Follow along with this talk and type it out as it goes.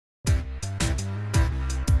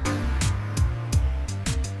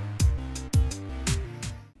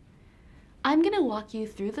I'm going to walk you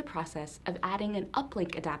through the process of adding an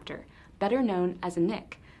uplink adapter, better known as a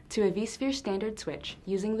NIC, to a vSphere standard switch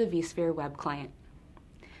using the vSphere web client.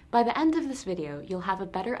 By the end of this video, you'll have a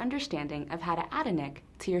better understanding of how to add a NIC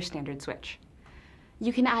to your standard switch.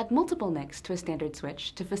 You can add multiple NICs to a standard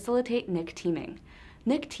switch to facilitate NIC teaming.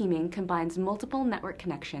 NIC teaming combines multiple network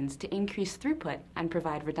connections to increase throughput and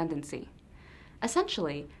provide redundancy.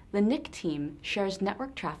 Essentially, the NIC team shares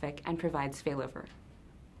network traffic and provides failover.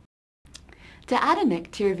 To add a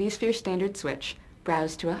NIC to your vSphere standard switch,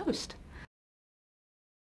 browse to a host.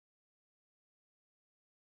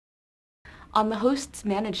 On the Host's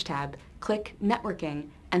Manage tab, click Networking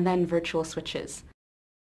and then Virtual Switches.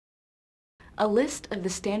 A list of the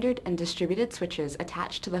standard and distributed switches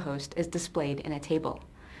attached to the host is displayed in a table.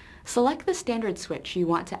 Select the standard switch you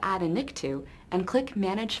want to add a NIC to and click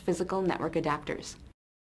Manage Physical Network Adapters.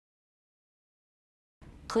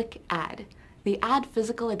 Click Add. The Add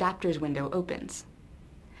Physical Adapters window opens.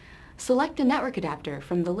 Select a network adapter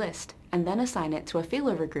from the list and then assign it to a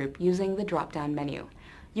failover group using the drop-down menu.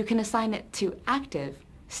 You can assign it to active,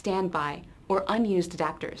 standby, or unused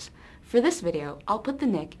adapters. For this video, I'll put the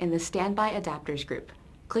NIC in the Standby Adapters group.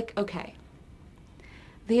 Click OK.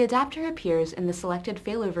 The adapter appears in the selected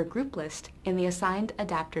failover group list in the Assigned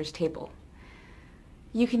Adapters table.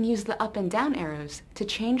 You can use the up and down arrows to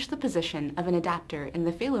change the position of an adapter in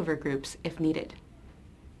the failover groups if needed.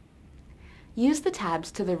 Use the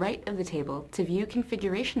tabs to the right of the table to view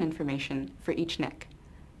configuration information for each NIC.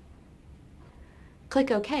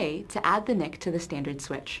 Click OK to add the NIC to the standard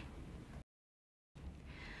switch.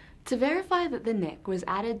 To verify that the NIC was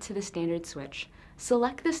added to the standard switch,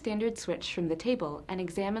 select the standard switch from the table and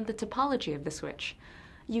examine the topology of the switch.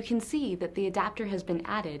 You can see that the adapter has been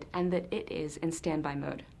added and that it is in standby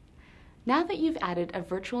mode. Now that you've added a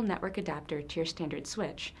virtual network adapter to your standard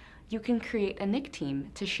switch, you can create a NIC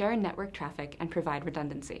team to share network traffic and provide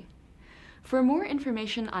redundancy. For more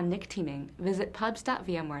information on NIC teaming, visit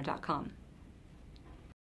pubs.vmware.com.